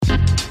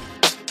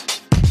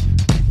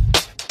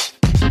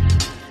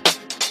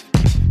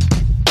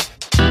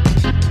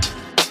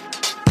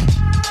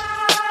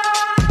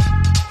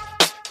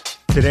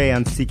Today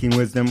on Seeking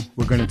Wisdom,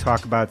 we're going to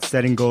talk about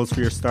setting goals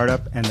for your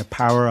startup and the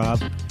power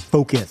of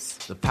focus.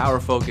 The power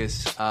of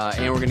focus,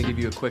 and we're going to give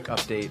you a quick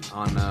update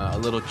on a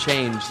little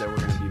change that we're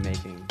going to be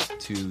making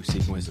to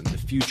Seeking Wisdom, the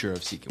future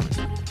of Seeking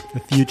Wisdom. The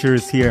future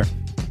is here.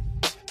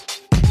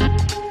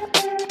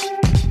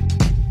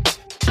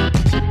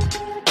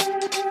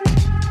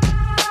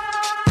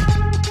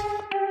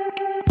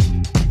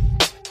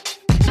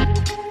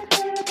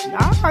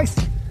 Nice.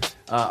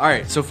 All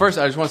right, so first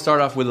I just want to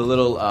start off with a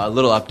little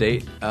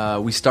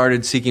update. We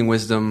started Seeking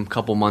Wisdom a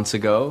couple months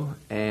ago,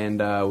 and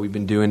we've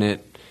been doing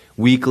it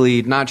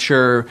weekly. Not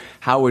sure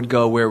how it would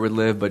go, where it would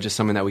live, but just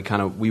something that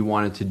we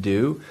wanted to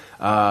do.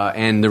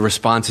 And the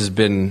response has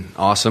been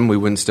awesome. We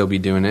wouldn't still be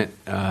doing it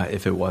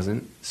if it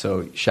wasn't.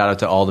 So shout out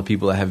to all the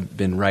people that have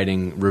been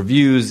writing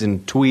reviews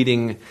and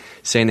tweeting,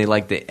 saying they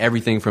like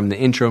everything from the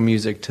intro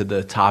music to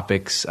the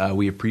topics.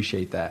 We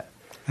appreciate that.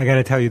 I got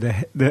to tell you,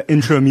 the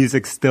intro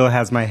music still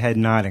has my head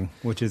nodding,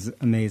 which is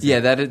amazing.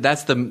 Yeah,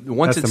 that's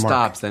once it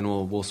stops, then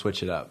we'll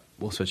switch it up.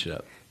 We'll switch it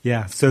up.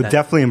 Yeah, so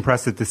definitely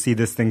impressive to see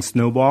this thing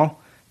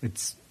snowball.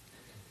 It's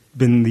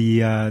been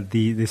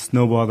the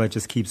snowball that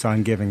just keeps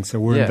on giving. So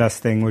we're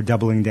investing, we're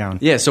doubling down.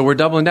 Yeah, so we're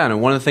doubling down. And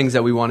one of the things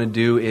that we want to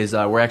do is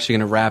we're actually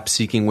going to wrap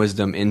Seeking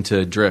Wisdom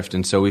into Drift.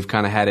 And so we've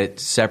kind of had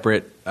it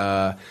separate.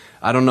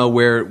 I don't know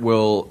where it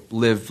will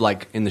live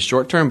like in the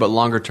short term, but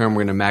longer term,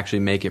 we're going to actually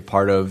make it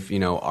part of,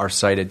 our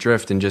site at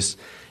Drift. And just,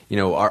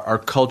 our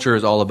culture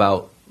is all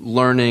about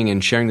learning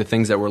and sharing the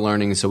things that we're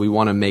learning. So we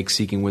want to make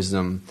Seeking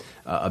Wisdom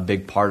a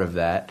big part of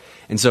that.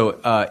 And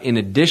so in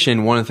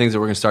addition, one of the things that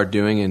we're going to start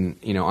doing,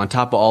 and, on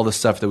top of all the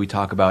stuff that we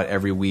talk about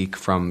every week,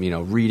 from,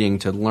 reading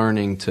to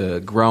learning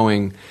to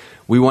growing,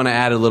 we want to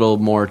add a little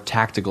more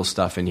tactical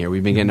stuff in here.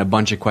 We've been getting a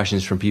bunch of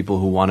questions from people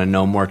who want to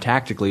know more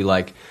tactically,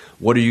 like,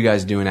 what are you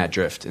guys doing at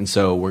Drift? And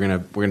so we're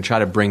gonna try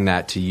to bring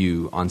that to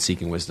you on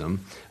Seeking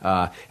Wisdom.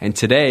 And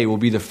today will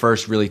be the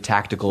first really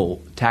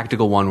tactical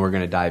one we're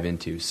going to dive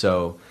into.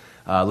 So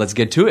let's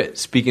get to it.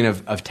 Speaking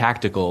of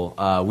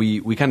tactical,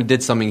 we kind of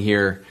did something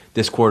here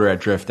this quarter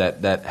at Drift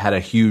that had a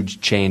huge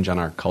change on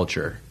our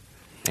culture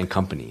and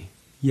company.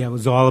 Yeah, it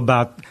was all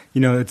about,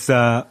 it's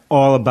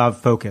all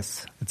about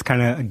focus. It's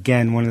kind of,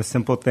 again, one of the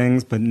simple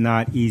things, but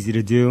not easy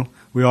to do.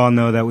 We all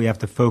know that we have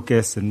to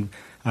focus, and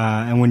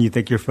when you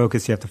think you're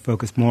focused, you have to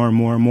focus more and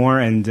more and more,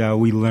 and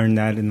we learned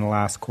that in the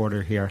last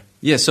quarter here.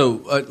 Yeah,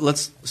 so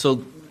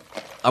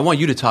I want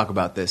you to talk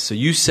about this. So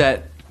you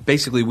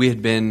basically we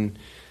had been,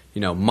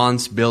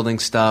 months building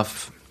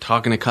stuff,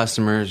 talking to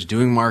customers,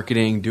 doing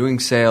marketing,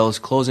 doing sales,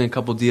 closing a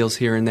couple deals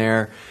here and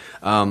there.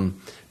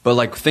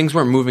 But things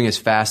weren't moving as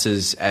fast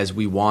as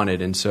we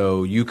wanted. And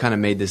so you kind of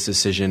made this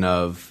decision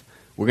of,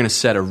 we're going to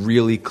set a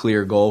really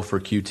clear goal for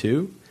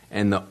Q2.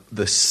 And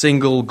the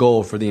single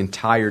goal for the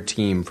entire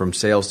team, from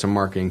sales to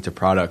marketing to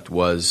product,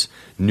 was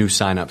new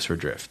signups for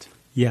Drift.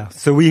 Yeah.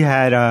 So we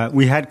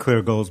had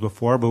clear goals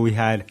before, but we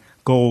had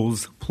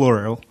goals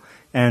plural.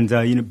 And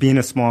being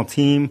a small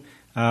team,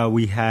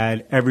 we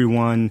had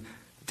everyone,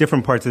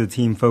 different parts of the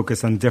team,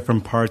 focus on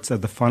different parts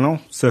of the funnel.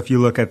 So if you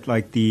look at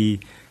the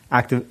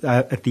at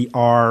the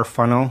R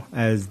funnel,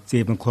 as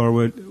Dave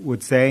McClure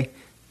would say,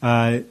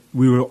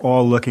 we were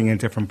all looking at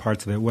different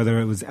parts of it,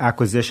 whether it was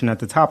acquisition at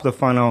the top of the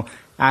funnel,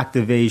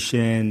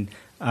 activation,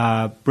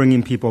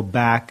 bringing people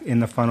back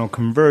in the funnel,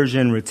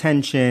 conversion,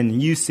 retention,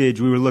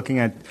 usage. We were looking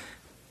at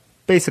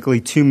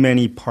basically too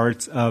many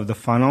parts of the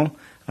funnel.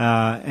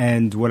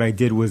 And what I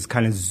did was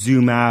kind of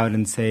zoom out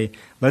and say,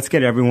 let's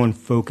get everyone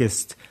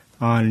focused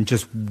on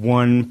just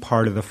one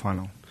part of the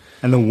funnel.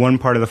 And the one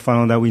part of the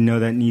funnel that we know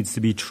that needs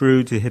to be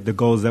true to hit the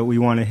goals that we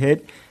want to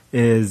hit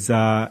is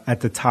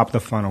at the top of the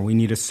funnel. We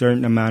need a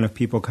certain amount of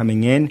people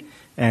coming in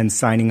and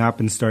signing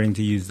up and starting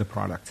to use the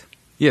product.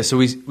 Yeah, so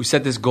we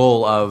set this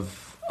goal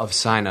of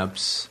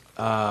signups.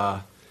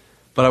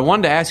 But I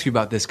wanted to ask you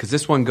about this because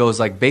this one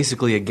goes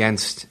basically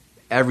against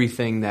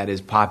everything that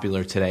is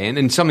popular today.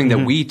 And something that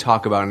we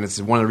talk about, and this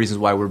is one of the reasons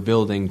why we're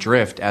building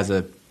Drift as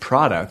a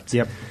product,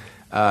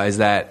 is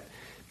that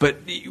but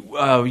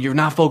you're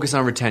not focused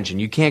on retention.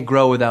 You can't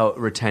grow without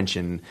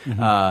retention.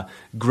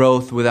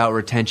 Growth without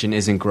retention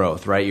isn't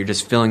growth, right? You're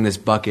just filling this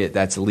bucket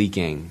that's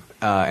leaking.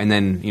 And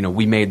then,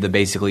 we made the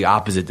basically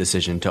opposite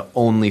decision to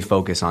only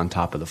focus on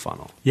top of the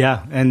funnel.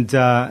 Yeah,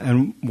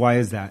 and why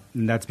is that?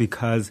 And that's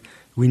because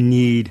we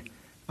need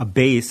a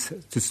base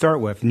to start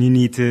with. And you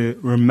need to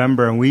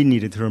remember, and we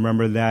needed to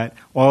remember, that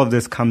all of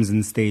this comes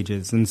in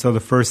stages. And so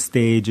the first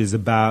stage is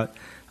about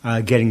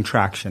getting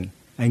traction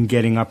and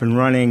getting up and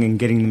running and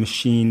getting the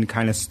machine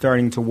kind of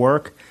starting to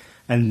work.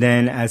 And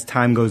then as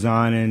time goes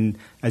on and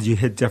as you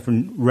hit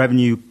different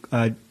revenue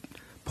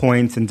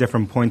points and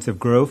different points of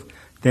growth,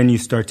 then you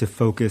start to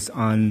focus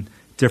on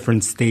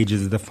different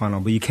stages of the funnel.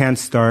 But you can't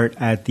start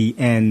at the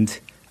end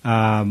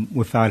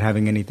without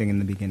having anything in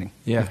the beginning,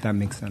 if that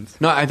makes sense.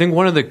 No, I think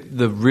one of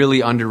the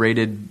really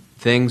underrated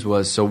things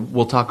was, so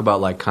we'll talk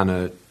about kind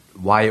of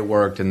why it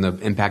worked and the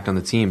impact on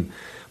the team.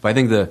 But I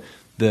think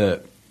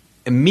the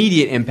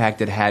immediate impact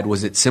it had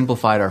was it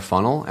simplified our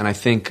funnel. And I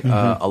think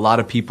a lot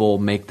of people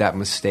make that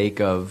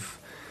mistake of,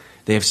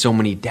 they have so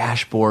many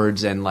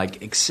dashboards and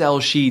like Excel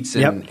sheets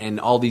and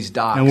all these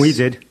docs. And we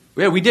did.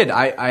 Yeah, we did.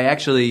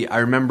 I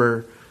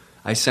remember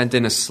I sent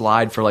in a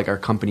slide for like our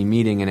company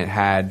meeting, and it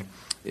had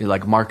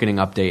like marketing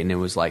update, and it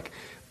was like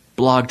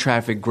blog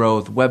traffic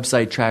growth,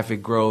 website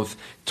traffic growth,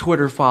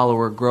 Twitter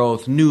follower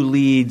growth, new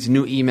leads,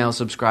 new email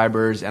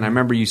subscribers. And I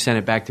remember you sent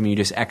it back to me. You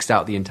just X'd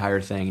out the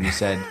entire thing, and you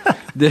said,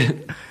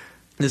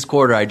 this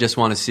quarter I just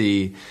want to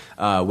see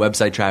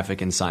website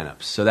traffic and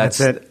signups. So that's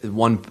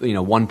one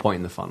point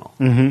in the funnel.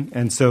 Mm-hmm.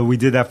 And so we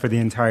did that for the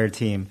entire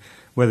team,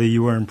 whether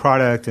you were in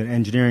product and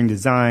engineering,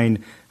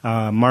 design,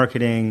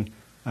 marketing,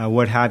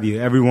 what have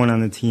you. Everyone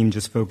on the team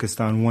just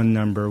focused on one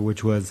number,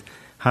 which was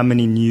how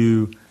many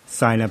new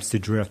signups to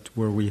Drift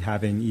were we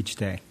having each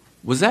day.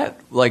 Was that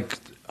like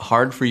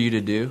hard for you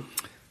to do?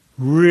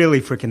 Really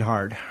freaking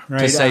hard,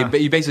 right? To say,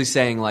 but you're basically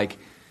saying like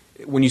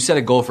when you set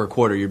a goal for a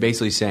quarter, you're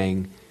basically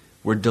saying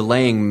we're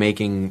delaying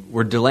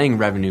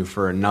revenue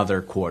for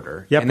another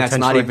quarter. Yeah, and that's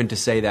not even to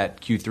say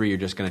that Q3 you're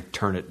just going to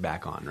turn it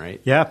back on, right?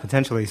 Yeah,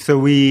 potentially. So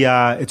we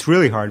it's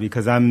really hard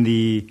because I'm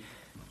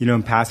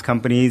in past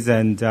companies,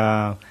 and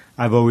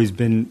I've always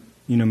been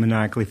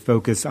maniacally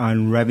focused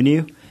on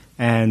revenue.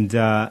 And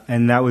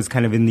that was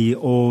kind of in the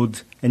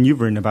old, and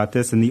you've written about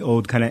this, in the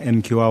old kind of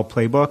MQL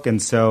playbook.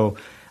 And so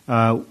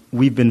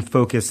we've been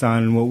focused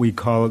on what we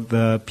call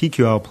the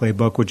PQL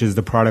playbook, which is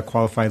the product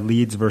qualified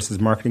leads versus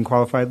marketing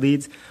qualified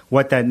leads.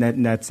 What that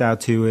nets out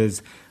to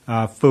is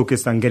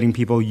focused on getting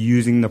people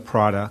using the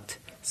product,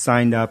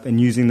 signed up and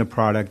using the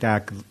product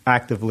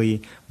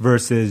actively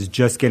versus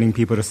just getting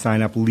people to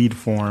sign up lead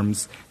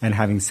forms and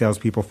having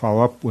salespeople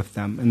follow up with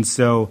them. And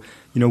so,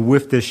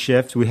 with this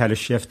shift, we had to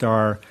shift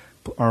our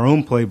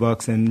own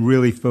playbooks and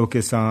really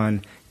focus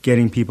on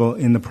getting people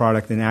in the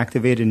product and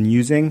activated and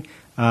using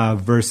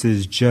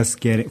versus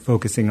just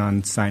focusing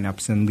on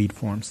signups and lead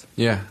forms.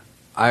 Yeah.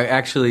 I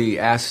actually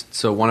asked,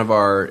 so one of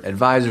our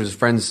advisors,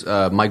 friends,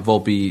 Mike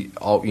Volpe,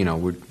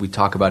 we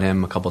talk about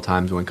him a couple of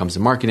times when it comes to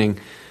marketing,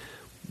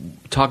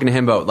 talking to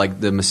him about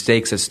like the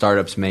mistakes that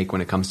startups make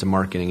when it comes to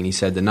marketing. And he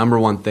said the number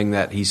one thing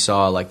that he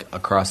saw like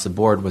across the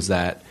board was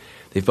that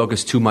they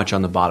focus too much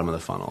on the bottom of the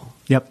funnel.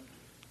 Yep.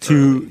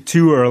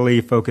 Too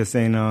early,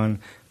 focusing on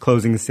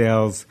closing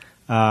sales,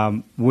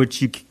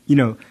 which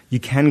you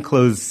can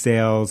close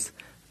sales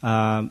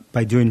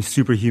by doing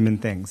superhuman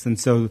things. And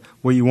so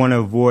what you want to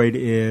avoid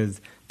is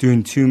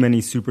doing too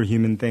many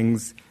superhuman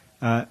things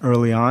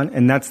early on.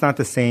 And that's not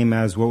the same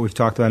as what we've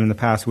talked about in the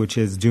past, which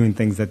is doing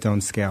things that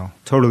don't scale.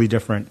 Totally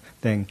different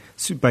thing.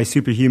 By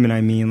superhuman, I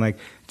mean like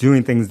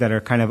doing things that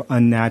are kind of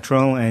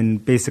unnatural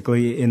and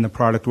basically in the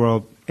product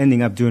world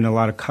ending up doing a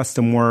lot of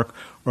custom work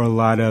or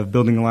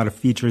building a lot of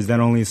features that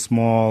only a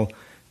small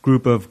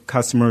group of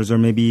customers or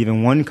maybe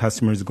even one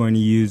customer is going to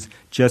use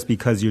just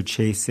because you're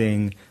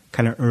chasing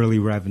kind of early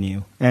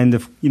revenue. And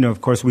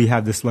of course, we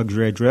have this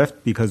luxury at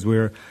Drift because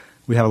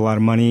we have a lot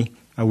of money.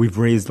 We've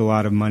raised a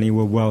lot of money.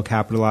 We're well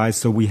capitalized,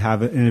 so we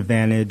have an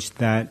advantage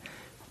that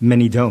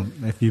many don't.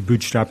 If you're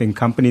bootstrapping a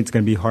company, it's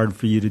going to be hard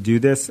for you to do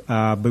this,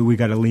 but we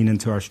got to lean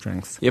into our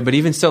strengths. Yeah, but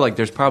even still, like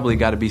there's probably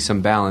got to be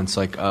some balance,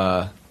 like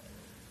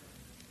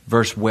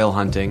versus whale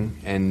hunting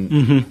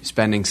and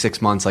spending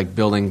 6 months like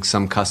building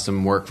some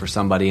custom work for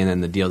somebody, and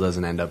then the deal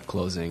doesn't end up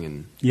closing.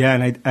 And yeah,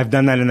 and I've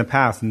done that in the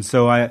past. And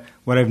so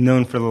what I've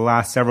known for the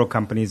last several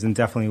companies, and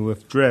definitely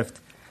with Drift,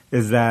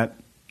 is that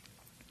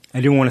I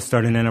didn't want to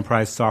start an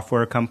enterprise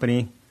software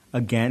company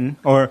again,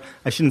 or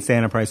I shouldn't say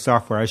enterprise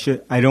software.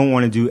 I don't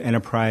want to do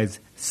enterprise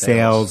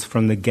sales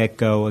from the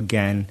get-go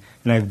again.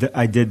 And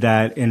I did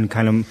that in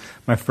kind of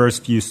my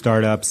first few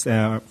startups,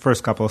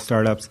 first couple of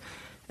startups.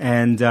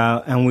 And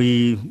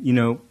we,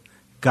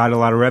 got a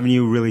lot of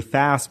revenue really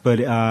fast, but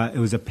it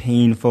was a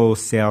painful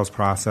sales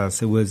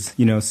process. It was,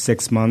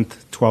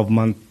 6-month,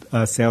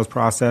 12-month sales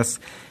process.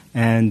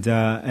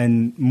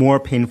 And more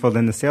painful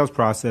than the sales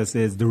process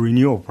is the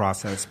renewal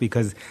process,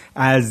 because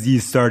as you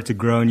start to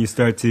grow and you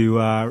start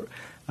to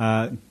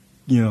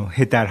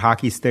hit that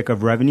hockey stick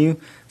of revenue,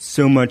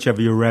 so much of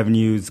your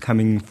revenue is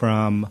coming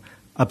from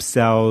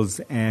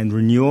upsells and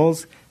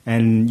renewals,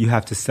 and you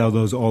have to sell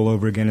those all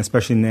over again,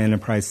 especially in the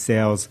enterprise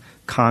sales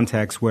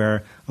context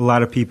where a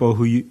lot of people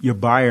who your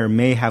buyer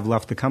may have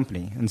left the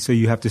company. And so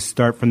you have to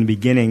start from the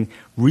beginning,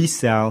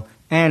 resell,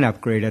 and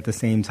upgrade at the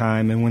same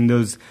time. And when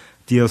those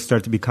deals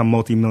start to become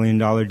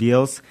multi-million-dollar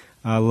deals,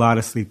 a lot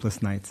of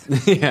sleepless nights.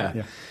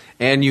 Yeah.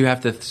 And you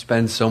have to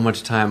spend so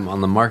much time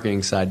on the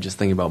marketing side just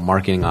thinking about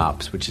marketing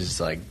ops, which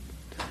is like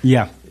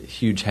a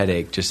huge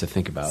headache just to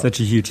think about. Such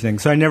a huge thing.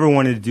 So I never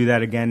wanted to do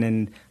that again,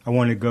 and I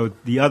wanted to go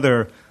the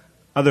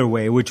other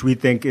way, which we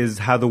think is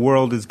how the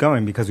world is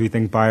going, because we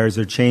think buyers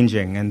are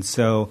changing. And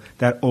so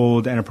that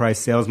old enterprise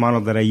sales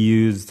model that I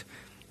used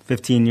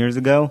 15 years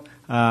ago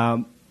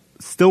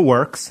still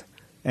works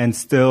and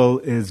still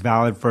is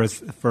valid for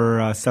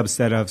a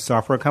subset of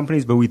software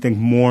companies, but we think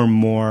more and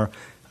more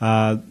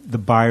the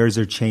buyers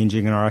are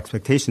changing and our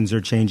expectations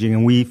are changing,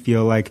 and we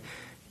feel like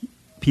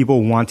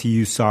people want to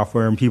use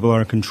software and people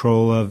are in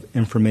control of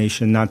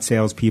information, not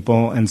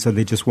salespeople, and so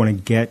they just want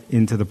to get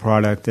into the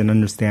product and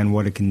understand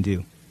what it can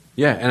do.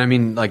 Yeah, and I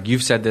mean, like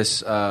you've said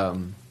this,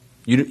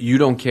 you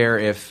don't care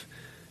if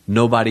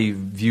nobody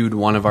viewed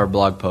one of our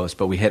blog posts,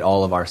 but we hit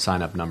all of our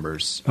sign-up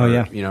numbers. Oh,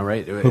 yeah. You know,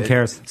 right? Who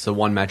cares? It's the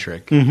one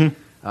metric.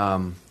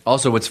 Mm-hmm.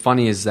 Also, what's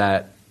funny is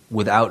that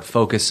without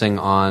focusing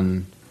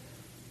on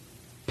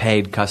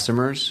paid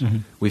customers,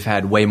 we've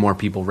had way more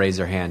people raise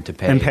their hand to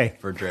pay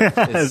for Drift.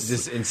 It's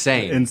just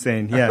insane.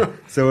 Insane, yeah.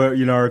 So,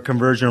 our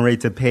conversion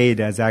rate to paid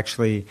has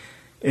actually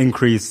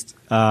increased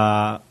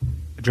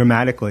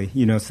dramatically,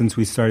 since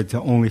we started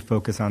to only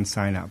focus on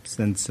signups.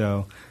 And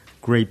so,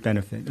 great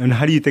benefit. And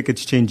how do you think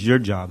it's changed your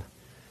job?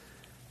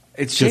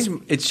 It's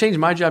changed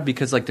my job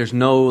because there's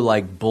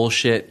no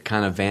bullshit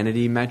kind of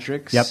vanity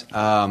metrics.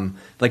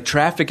 Yep.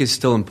 Traffic is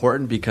still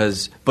important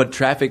but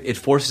traffic, it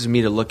forces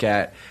me to look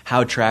at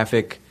how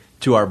traffic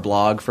to our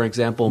blog, for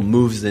example,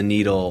 moves the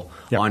needle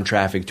on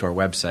traffic to our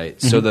website.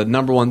 Mm-hmm. So the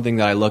number one thing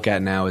that I look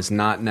at now is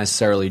not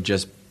necessarily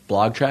just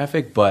blog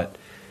traffic, but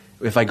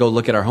if I go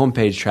look at our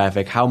homepage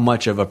traffic, how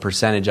much of a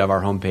percentage of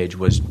our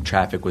homepage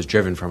traffic was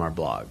driven from our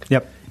blog?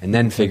 Yep. And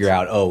then figure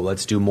out,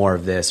 let's do more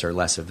of this or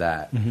less of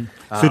that. Mm-hmm.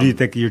 So do you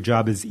think your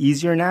job is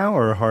easier now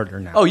or harder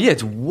now? Oh, yeah,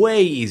 it's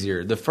way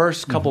easier. The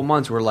first couple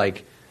months were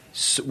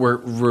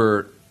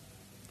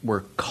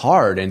were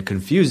hard and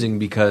confusing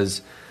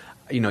because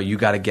you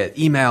got to get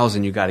emails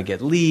and you got to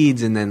get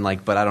leads and then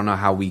but I don't know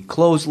how we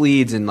close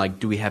leads and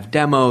do we have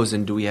demos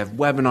and do we have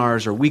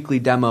webinars or weekly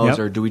demos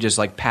or do we just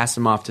pass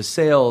them off to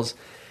sales?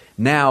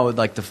 Now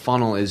the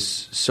funnel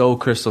is so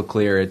crystal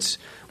clear.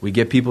 We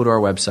get people to our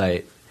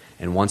website.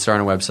 And once they're on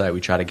our website, we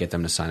try to get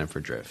them to sign up for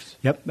Drift.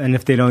 Yep. And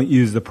if they don't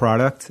use the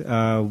product, there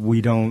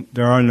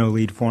are no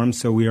lead forms,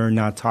 so we are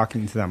not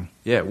talking to them.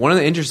 Yeah. One of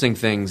the interesting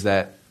things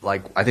that I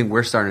think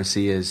we're starting to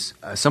see is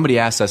somebody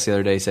asked us the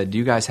other day, said, do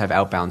you guys have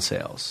outbound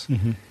sales?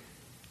 Mm-hmm.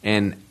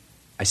 And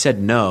I said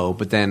no,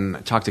 but then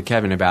I talked to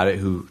Kevin about it,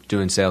 who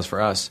doing sales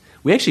for us.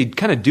 We actually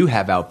kind of do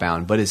have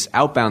outbound, but it's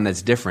outbound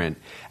that's different.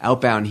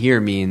 Outbound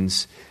here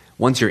means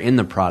once you're in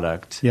the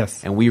product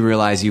and we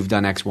realize you've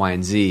done X, Y,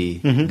 and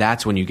Z,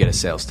 that's when you get a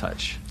sales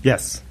touch.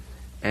 Yes.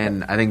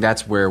 And I think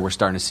that's where we're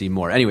starting to see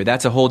more. Anyway,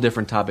 that's a whole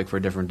different topic for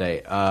a different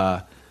day.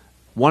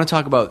 Want to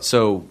talk about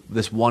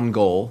this one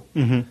goal.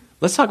 Mm-hmm.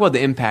 Let's talk about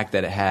the impact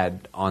that it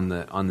had on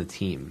the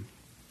team.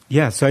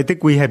 Yeah, so I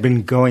think we had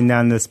been going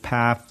down this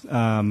path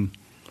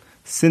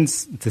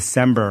since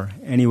December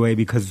anyway,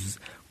 because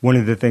one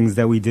of the things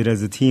that we did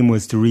as a team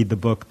was to read the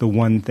book The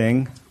One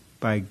Thing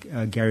by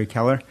Gary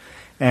Keller.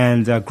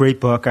 And a great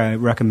book. I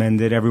recommend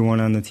it.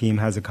 Everyone on the team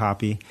has a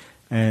copy,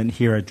 and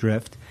here at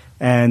Drift.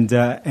 And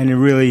it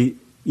really,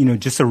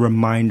 just a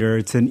reminder.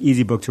 It's an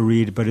easy book to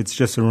read, but it's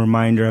just a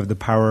reminder of the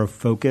power of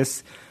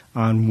focus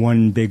on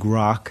one big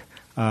rock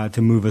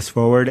to move us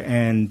forward.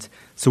 And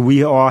so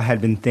we all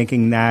had been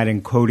thinking that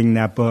and quoting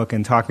that book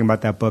and talking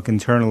about that book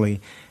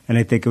internally. And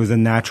I think it was a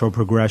natural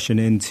progression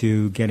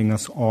into getting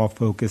us all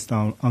focused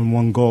on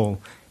one goal.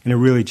 And it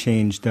really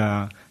changed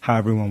how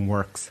everyone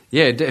works.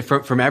 Yeah,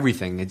 from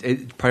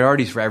everything.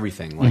 Priorities for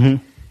everything.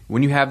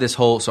 When you have this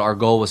whole, so our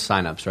goal was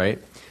signups, right?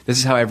 This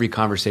is how every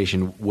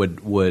conversation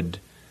would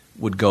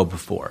go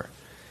before.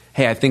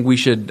 Hey, I think we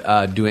should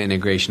do an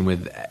integration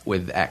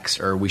with X,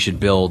 or we should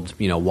build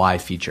Y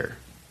feature.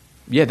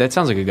 Yeah, that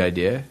sounds like a good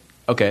idea.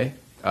 Okay,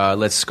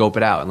 let's scope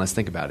it out and let's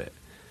think about it.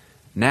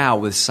 Now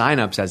with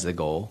signups as the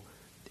goal,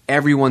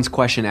 everyone's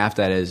question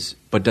after that is,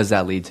 but does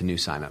that lead to new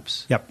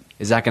signups? Yep.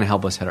 Is that going to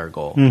help us hit our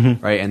goal?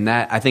 Mm-hmm. Right? And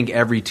that, I think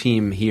every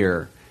team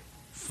here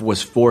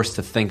was forced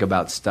to think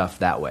about stuff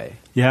that way.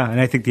 Yeah, and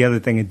I think the other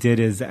thing it did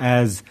is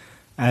as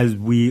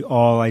we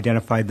all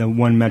identified the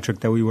one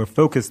metric that we were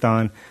focused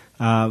on,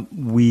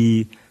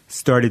 we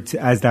started to,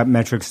 as that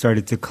metric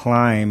started to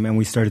climb, and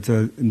we started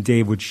to,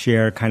 Dave would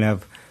share kind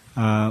of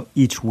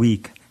each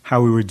week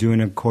how we were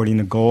doing according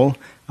to goal.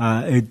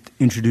 It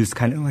introduced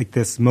kind of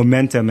this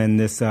momentum and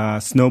this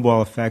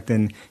snowball effect,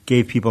 and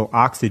gave people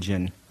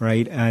oxygen,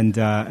 right?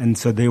 And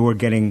so they were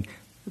getting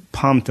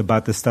pumped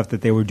about the stuff that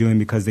they were doing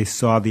because they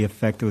saw the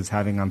effect it was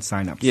having on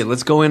signups. Yeah,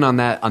 let's go in on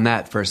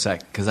that for a sec,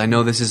 because I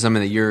know this is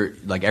something that you're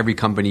every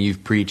company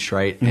you've preached,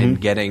 right? Mm-hmm.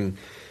 And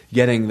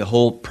getting the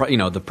whole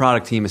the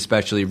product team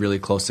especially really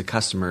close to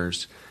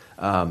customers.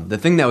 The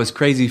thing that was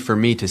crazy for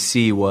me to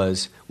see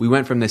was we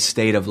went from this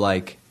state of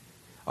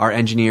our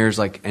engineers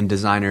and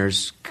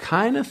designers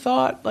kind of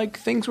thought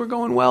things were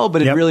going well,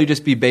 but it'd really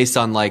just be based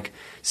on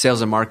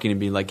sales and marketing and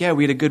being yeah,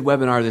 we had a good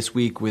webinar this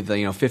week with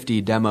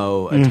 50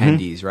 demo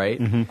attendees,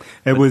 right? Mm-hmm.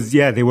 It was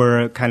they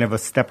were kind of a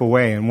step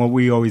away, and what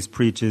we always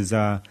preach is,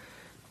 or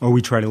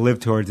we try to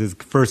live towards, is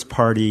first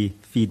party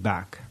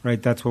feedback,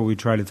 right? That's what we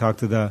try to talk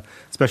to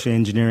especially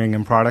engineering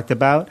and product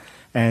about,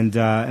 and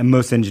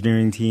most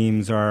engineering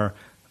teams are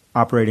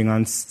operating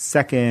on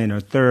second or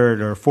third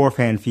or fourth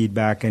hand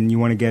feedback, and you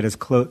want to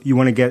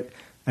get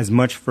as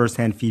much first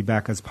hand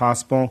feedback as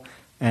possible.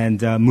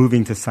 And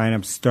moving to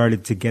signups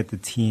started to get the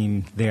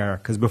team there,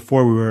 because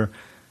before we were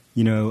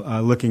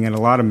looking at a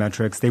lot of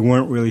metrics. They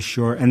weren't really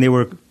sure, and they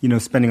were,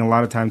 spending a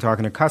lot of time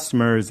talking to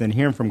customers and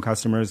hearing from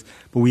customers.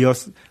 But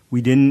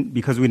we didn't,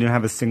 because we didn't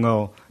have a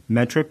single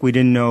metric, we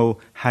didn't know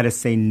how to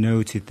say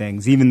no to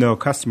things. Even though a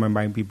customer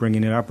might be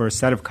bringing it up, or a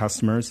set of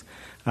customers,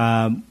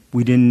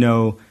 we didn't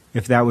know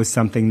if that was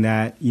something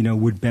that,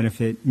 would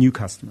benefit new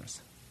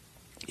customers.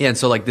 Yeah, and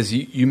so like this,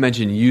 you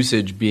mentioned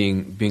usage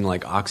being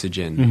like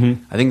oxygen.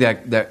 Mm-hmm. I think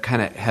that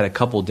kind of had a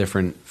couple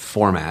different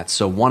formats.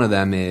 So one of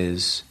them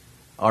is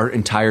our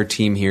entire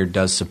team here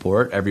does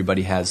support.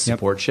 Everybody has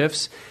support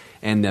shifts.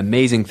 And the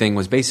amazing thing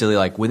was basically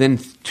like within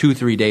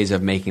 2-3 days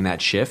of making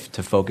that shift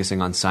to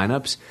focusing on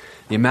signups,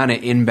 the amount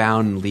of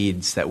inbound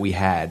leads that we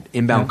had,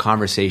 inbound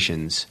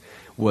conversations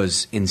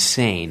was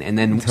insane. And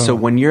then so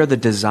when you're the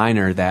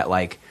designer that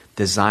like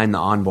design the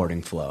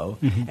onboarding flow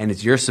and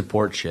it's your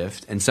support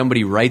shift and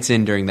somebody writes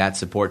in during that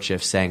support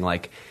shift saying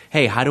like,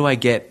 hey, how do I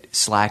get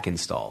Slack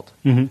installed?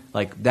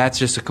 Like that's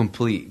just a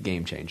complete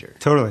game changer.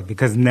 Totally,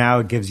 because now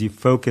it gives you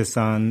focus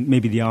on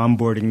maybe the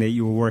onboarding that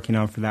you were working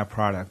on for that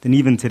product. And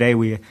even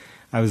today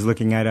I was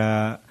looking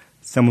at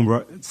someone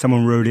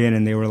wrote in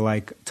and they were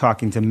like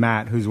talking to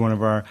Matt, who's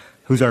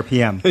our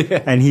PM.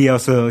 And he's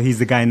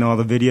the guy in all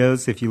the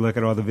videos. If you look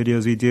at all the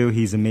videos we do,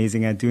 he's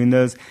amazing at doing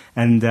those.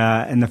 And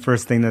the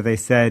first thing that they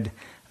said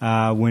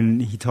when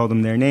he told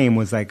them their name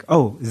was like,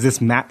 oh, is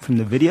this Matt from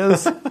the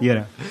videos?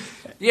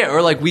 Yeah,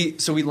 or like we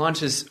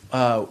launched this,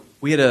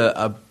 we had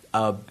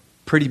a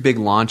pretty big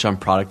launch on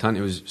Product Hunt.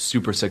 It was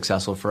super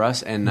successful for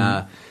us. And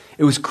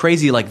it was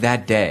crazy like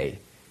that day.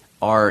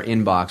 Our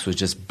inbox was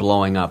just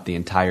blowing up the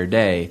entire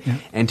day. Yeah.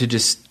 And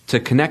to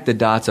connect the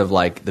dots of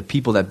like the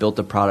people that built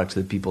the product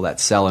to the people that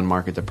sell and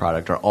market the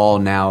product are all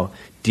now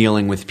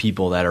dealing with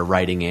people that are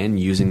writing in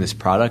using this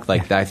product.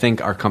 Like I think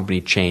our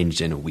company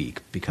changed in a week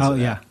because of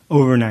that. Yeah,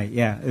 overnight.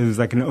 Yeah, it was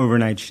like an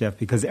overnight shift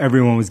because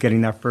everyone was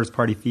getting that first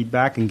party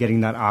feedback and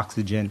getting that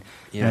oxygen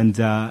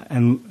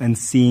and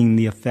seeing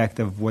the effect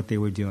of what they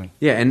were doing.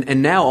 Yeah,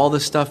 and now all the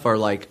stuff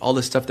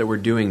that we're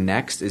doing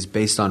next is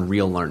based on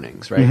real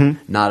learnings, right?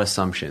 Not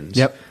assumptions.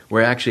 Yep.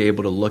 We're actually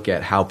able to look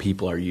at how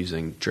people are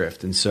using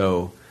Drift, and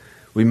so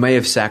we may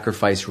have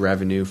sacrificed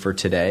revenue for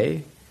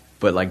today,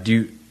 but like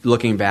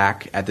looking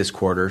back at this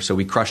quarter, so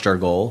we crushed our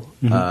goal,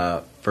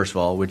 first of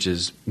all, which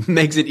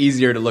makes it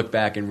easier to look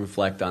back and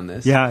reflect on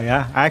this.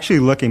 Yeah. Actually,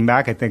 looking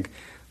back, I think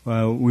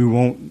we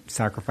won't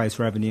sacrifice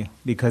revenue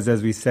because,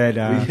 as we said,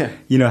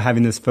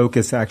 having this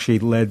focus actually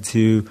led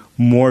to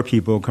more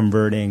people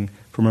converting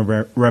from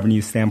a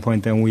revenue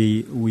standpoint than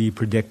we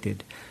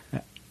predicted.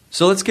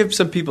 So let's give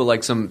some people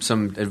like some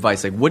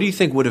advice. Like, what do you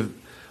think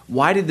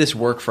why did this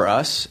work for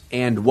us,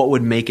 and what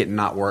would make it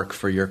not work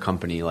for your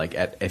company? Like,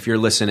 if you're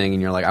listening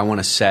and you're like, I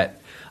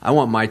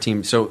want my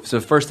team. So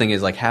the first thing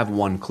is like have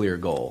one clear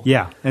goal.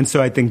 Yeah, and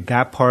so I think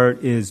that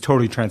part is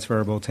totally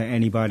transferable to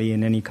anybody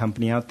in any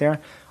company out there.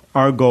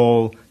 Our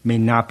goal may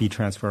not be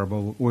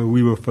transferable, where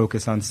we were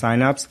focused on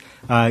signups,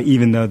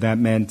 even though that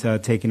meant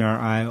taking our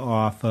eye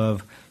off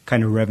of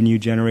kind of revenue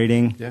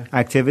generating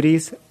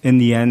activities. In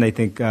the end, I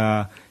think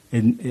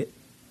it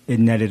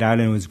netted out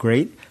and it was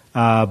great.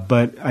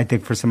 But I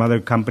think for some other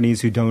companies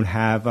who don't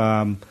have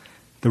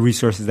the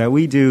resources that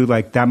we do,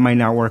 like that might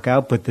not work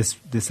out. But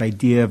this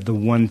idea of the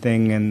one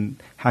thing and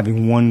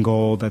having one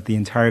goal that the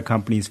entire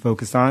company is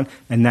focused on,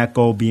 and that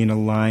goal being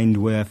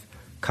aligned with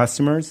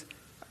customers,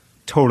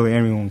 totally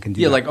anyone can do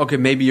that. Yeah, like, okay,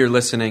 maybe you're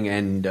listening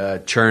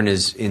and churn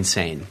is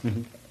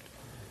insane.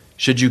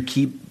 Should you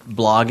keep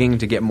blogging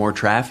to get more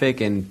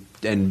traffic and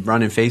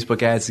running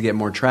Facebook ads to get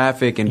more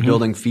traffic and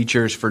building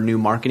features for new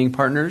marketing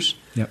partners?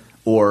 Yep.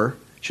 Or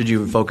should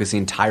you focus the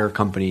entire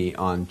company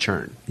on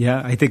churn?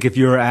 Yeah, I think if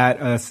you're at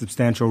a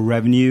substantial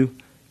revenue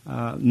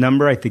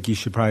number, I think you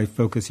should probably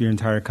focus your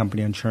entire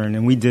company on churn.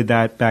 And we did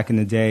that back in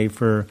the day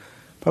for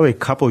probably a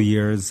couple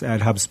years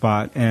at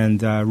HubSpot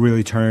and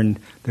really turned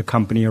the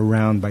company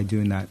around by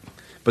doing that.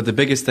 But the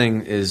biggest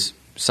thing is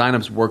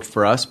signups worked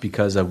for us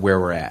because of where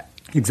we're at.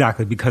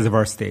 Exactly, because of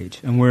our stage.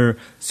 And we're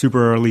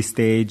super early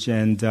stage,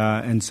 and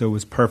so it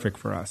was perfect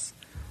for us.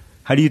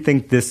 How do you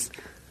think this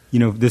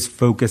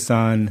focus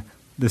on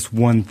this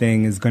one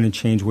thing is going to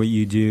change what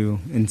you do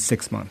in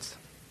 6 months?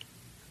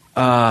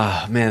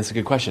 Man, that's a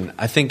good question.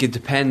 I think it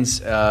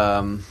depends.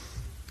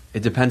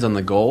 It depends on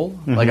the goal.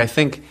 Like, I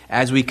think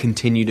as we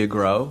continue to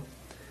grow,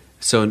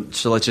 so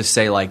let's just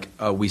say like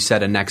we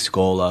set a next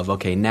goal of,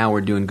 okay, now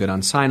we're doing good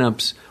on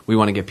signups. We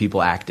want to get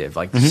people active.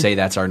 Like, say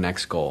that's our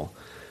next goal.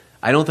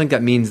 I don't think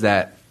that means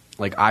that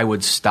like I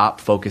would stop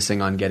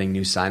focusing on getting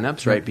new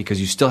signups, right? Because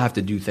you still have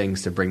to do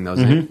things to bring those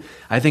in.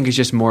 I think it's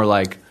just more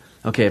like,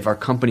 okay, if our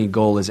company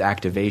goal is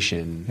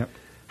activation,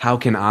 how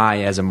can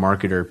I as a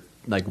marketer,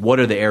 like what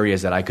are the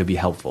areas that I could be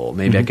helpful?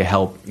 Maybe I could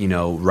help,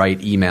 write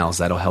emails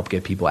that'll help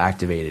get people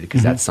activated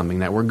because that's something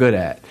that we're good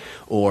at.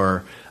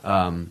 Or,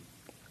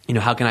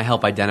 how can I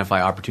help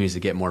identify opportunities to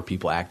get more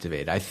people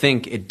activated? I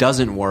think it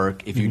doesn't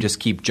work if you just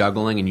keep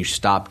juggling and you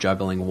stop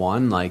juggling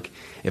one. Like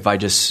if I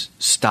just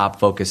stop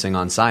focusing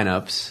on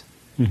signups,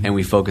 and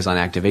we focus on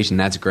activation,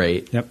 that's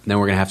great. Yep. Then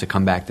we're going to have to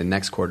come back the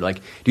next quarter.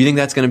 Like, do you think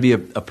that's going to be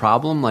a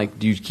problem? Like,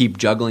 do you keep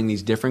juggling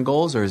these different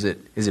goals, or is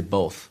it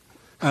both?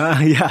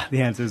 Yeah,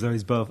 the answer is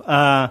always both.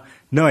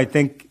 No, I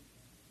don't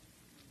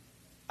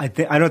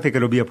think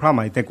it'll be a problem.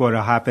 I think what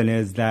will happen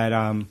is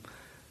that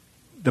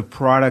the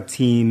product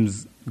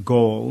team's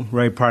goal,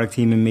 right? Product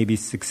team and maybe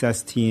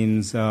success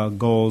team's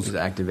goals is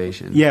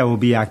activation. Yeah, will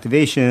be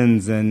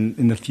activations, and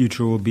in the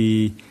future will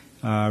be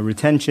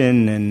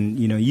retention and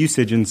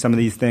usage and some of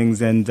these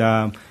things, and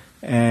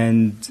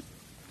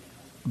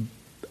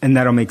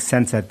that'll make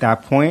sense at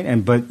that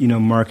point. But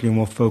marketing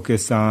will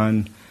focus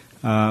on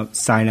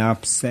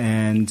sign-ups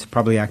and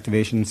probably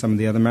activation and some of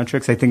the other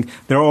metrics. I think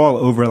they're all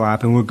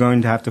overlap, and we're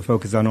going to have to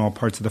focus on all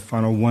parts of the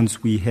funnel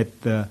once we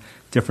hit the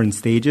different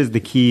stages. The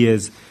key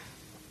is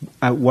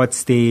at what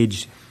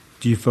stage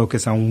do you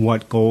focus on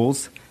what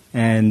goals,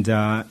 and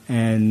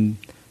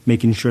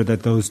making sure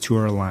that those two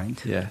are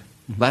aligned. Yeah.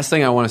 Last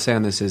thing I want to say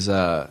on this is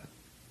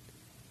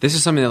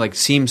something that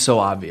seems so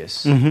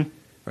obvious,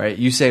 right?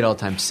 You say it all the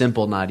time: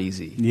 simple, not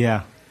easy.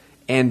 Yeah.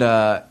 And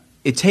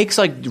it takes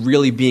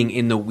really being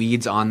in the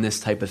weeds on this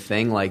type of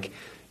thing. Like,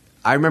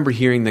 I remember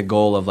hearing the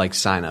goal of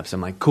signups.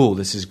 I'm like, cool,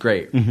 this is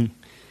great.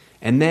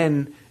 And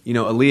then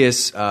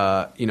Elias,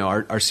 our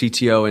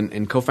CTO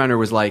and co-founder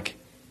was like,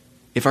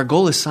 if our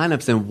goal is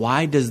signups, then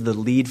why does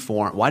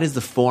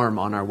the form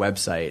on our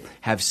website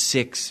have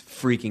 6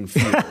 freaking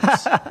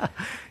fields?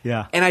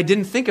 Yeah. And I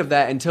didn't think of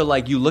that until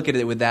you look at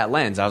it with that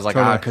lens. I was like,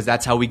 Totally. because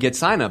that's how we get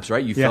signups,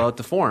 right? You fill out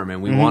the form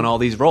and we want all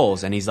these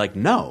roles. And he's like,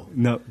 no,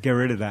 get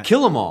rid of that.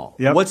 kill them all.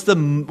 Yep. What's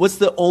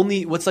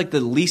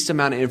the least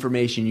amount of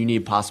information you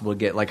need possible to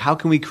get? How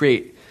can we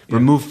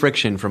remove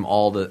friction from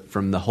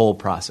the whole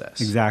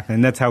process? Exactly.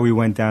 And that's how we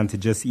went down to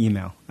just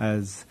email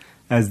as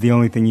the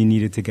only thing you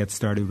needed to get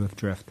started with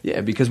Drift.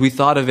 Yeah, because we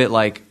thought of it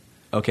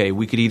okay,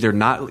 we could either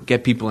not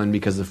get people in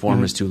because the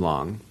form is too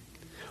long,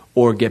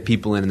 or get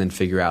people in and then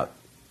figure out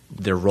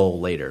their role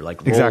later.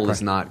 Role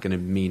is not going to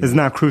mean... It's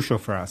not crucial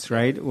for us,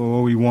 right? Well,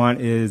 what we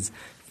want is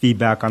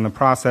feedback on the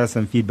process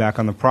and feedback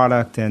on the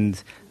product,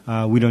 and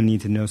we don't need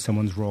to know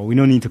someone's role. We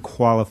don't need to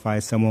qualify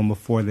someone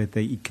before that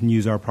they can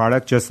use our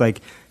product, just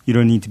like you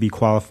don't need to be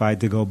qualified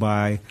to go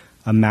buy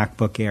a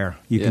MacBook Air.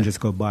 You can just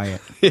go buy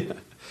it. Yeah.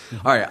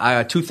 All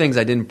right, 2 things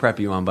I didn't prep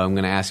you on, but I'm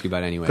going to ask you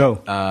about anyway.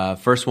 Go.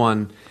 First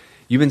one,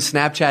 you've been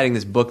Snapchatting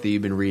this book that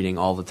you've been reading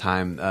all the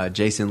time,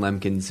 Jason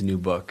Lemkin's new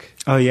book.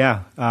 Oh, yeah.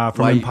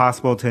 From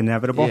Impossible to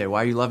Inevitable. Yeah,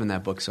 why are you loving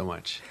that book so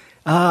much?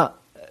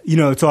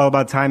 It's all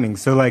about timing.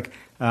 So,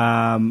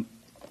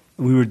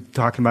 we were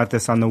talking about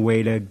this on the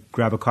way to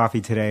grab a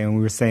coffee today, and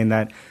we were saying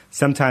that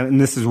sometimes,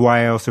 and this is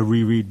why I also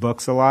reread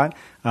books a lot,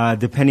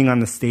 depending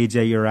on the stage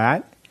that you're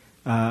at,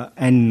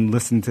 and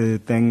listen to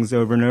things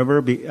over and over,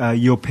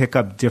 you'll pick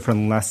up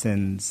different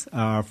lessons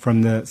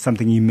from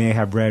something you may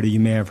have read or you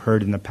may have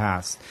heard in the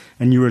past.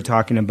 And you were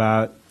talking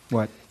about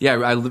what? Yeah,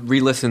 I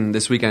re-listened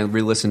this week. I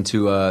re-listened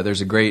to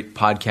there's a great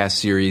podcast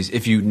series,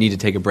 if you need to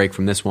take a break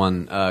from this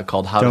one,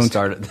 called How to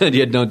Start...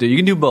 Yeah, don't do it. You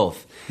can do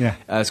both. Yeah.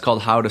 It's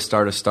called How to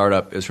Start a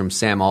Startup. It's from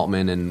Sam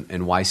Altman and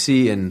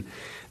YC, and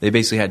they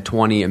basically had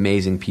 20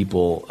 amazing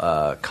people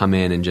come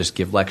in and just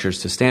give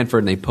lectures to Stanford,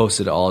 and they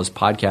posted all his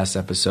podcast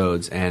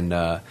episodes. And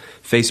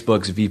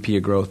Facebook's VP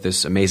of Growth,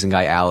 this amazing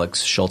guy,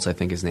 Alex Schultz, I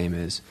think his name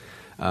is,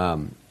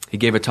 he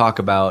gave a talk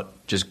about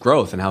just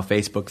growth and how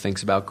Facebook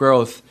thinks about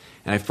growth.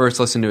 And I first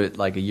listened to it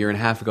a year and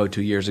a half ago,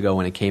 2 years ago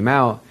when it came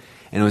out,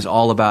 and it was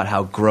all about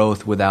how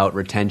growth without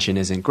retention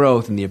isn't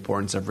growth, and the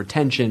importance of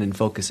retention and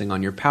focusing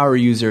on your power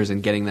users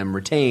and getting them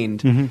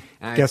retained. And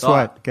Guess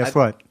what?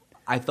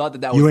 I thought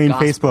that was you ain't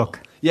gospel. Facebook.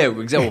 Yeah,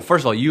 exactly. Well,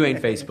 first of all, you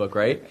ain't Facebook,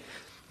 right?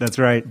 That's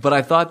right. But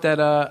I thought that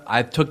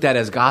I took that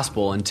as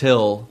gospel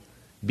until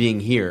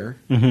being here,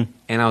 and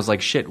I was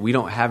like, shit, we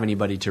don't have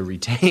anybody to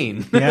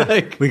retain.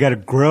 Yeah, we got to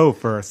grow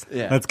first.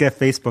 Yeah. Let's get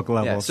Facebook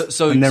levels,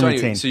 and then anyway,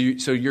 retain.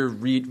 so you're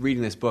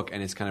reading this book,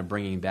 and it's kind of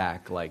bringing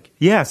back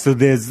Yeah, so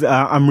there's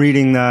I'm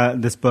reading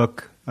this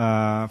book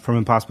from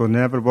Impossible to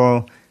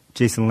Inevitable,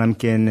 Jason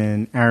Lemkin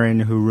and Aaron,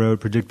 who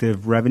wrote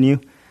Predictive Revenue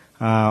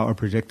or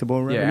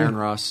Predictable Revenue. Yeah, Aaron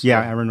Ross.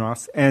 Yeah, Aaron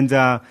Ross. And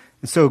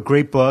so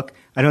great book.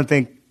 I don't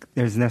think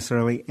there's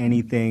necessarily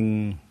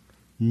anything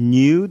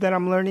new that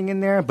I'm learning in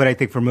there, but I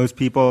think for most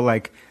people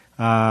who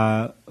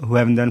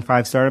haven't done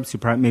 5 startups,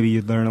 maybe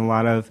you'd learn a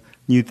lot of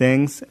new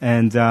things,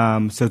 and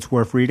so it's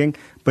worth reading.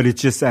 But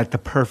it's just at the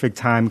perfect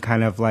time,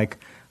 kind of like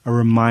a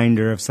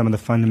reminder of some of the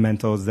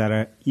fundamentals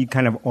that you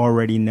kind of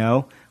already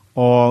know,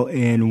 all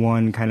in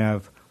one kind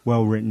of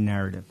well-written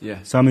narrative. Yeah.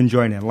 So I'm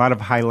enjoying it. A lot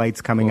of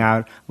highlights coming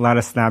out, a lot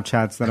of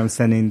Snapchats that I'm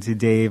sending to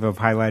Dave of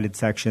highlighted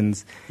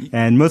sections,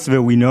 and most of it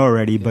we know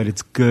already, but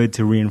it's good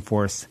to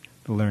reinforce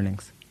the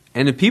learnings.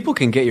 And if people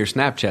can get your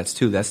Snapchats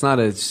too, that's not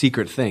a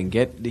secret thing.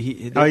 Get on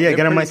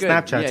my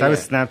Snapchats. Yeah, I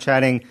was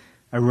Snapchatting.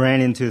 I ran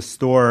into a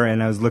store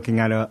and I was looking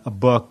at a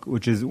book,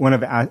 which is one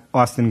of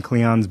Austin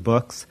Kleon's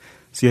books.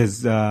 So he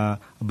has a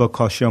book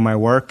called Show My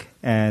Work,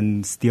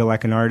 and Steal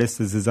Like an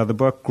Artist is his other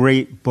book.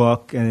 Great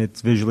book, and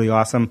it's visually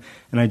awesome.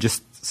 And I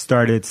just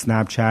started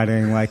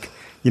Snapchatting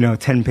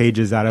 10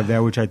 pages out of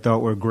there, which I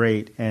thought were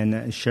great,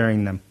 and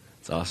sharing them.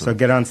 That's awesome. So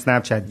get on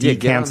Snapchat.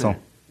 De-cancel.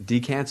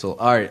 De-cancel.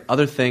 All right.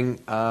 Other thing.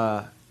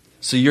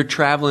 So you're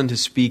traveling to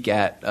speak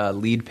at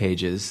Lead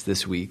Pages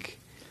this week.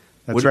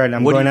 That's right.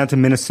 I'm going out to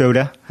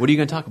Minnesota. What are you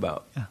going to talk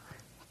about?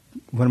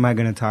 What am I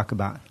going to talk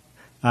about?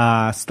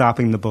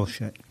 Stopping the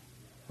bullshit.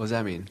 What does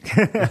that mean?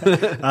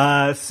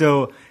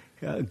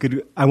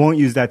 Good. I won't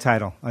use that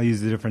title. I'll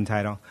use a different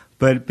title.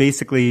 But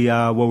basically,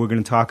 what we're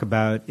going to talk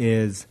about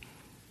is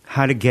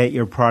how to get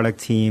your product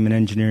team and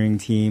engineering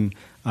team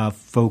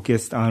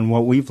focused on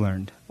what we've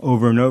learned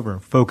over and over.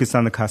 Focus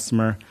on the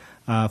customer.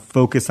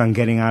 Focus on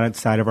getting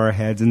outside of our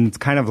heads. And it's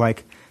kind of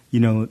like,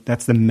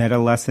 that's the meta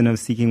lesson of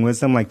Seeking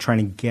Wisdom, like trying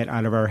to get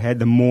out of our head.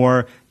 The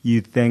more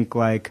you think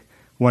like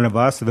one of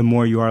us, or the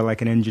more you are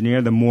like an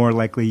engineer, the more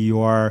likely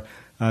you are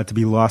to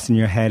be lost in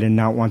your head and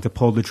not want to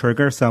pull the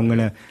trigger. So I'm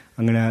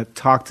gonna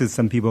talk to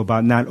some people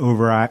about not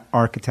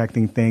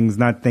over-architecting things,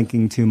 not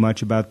thinking too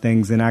much about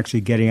things, and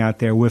actually getting out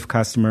there with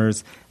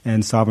customers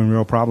and solving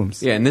real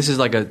problems. Yeah, and this is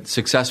like a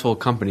successful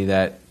company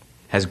that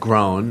has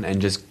grown,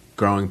 and just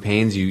growing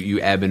pains, you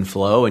ebb and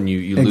flow, and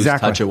you lose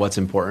touch of what's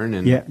important.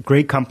 And yeah,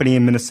 great company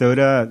in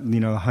Minnesota,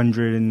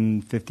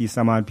 150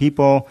 some odd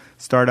people,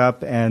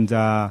 startup,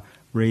 and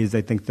raised,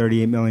 I think,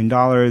 $38 million,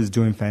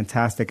 doing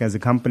fantastic as a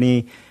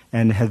company,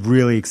 and have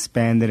really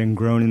expanded and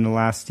grown in the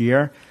last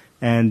year.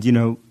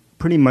 And,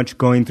 pretty much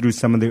going through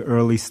some of the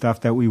early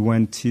stuff that we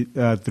went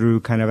through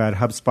kind of at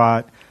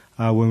HubSpot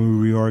when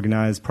we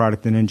reorganized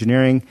product and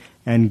engineering,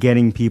 and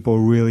getting people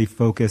really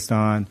focused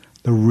on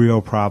the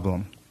real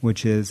problem,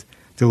 which is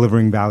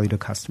delivering value to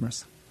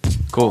customers.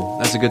 Cool.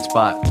 That's a good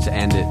spot to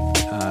end it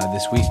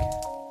this week.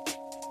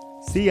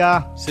 See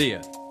ya. See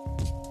ya.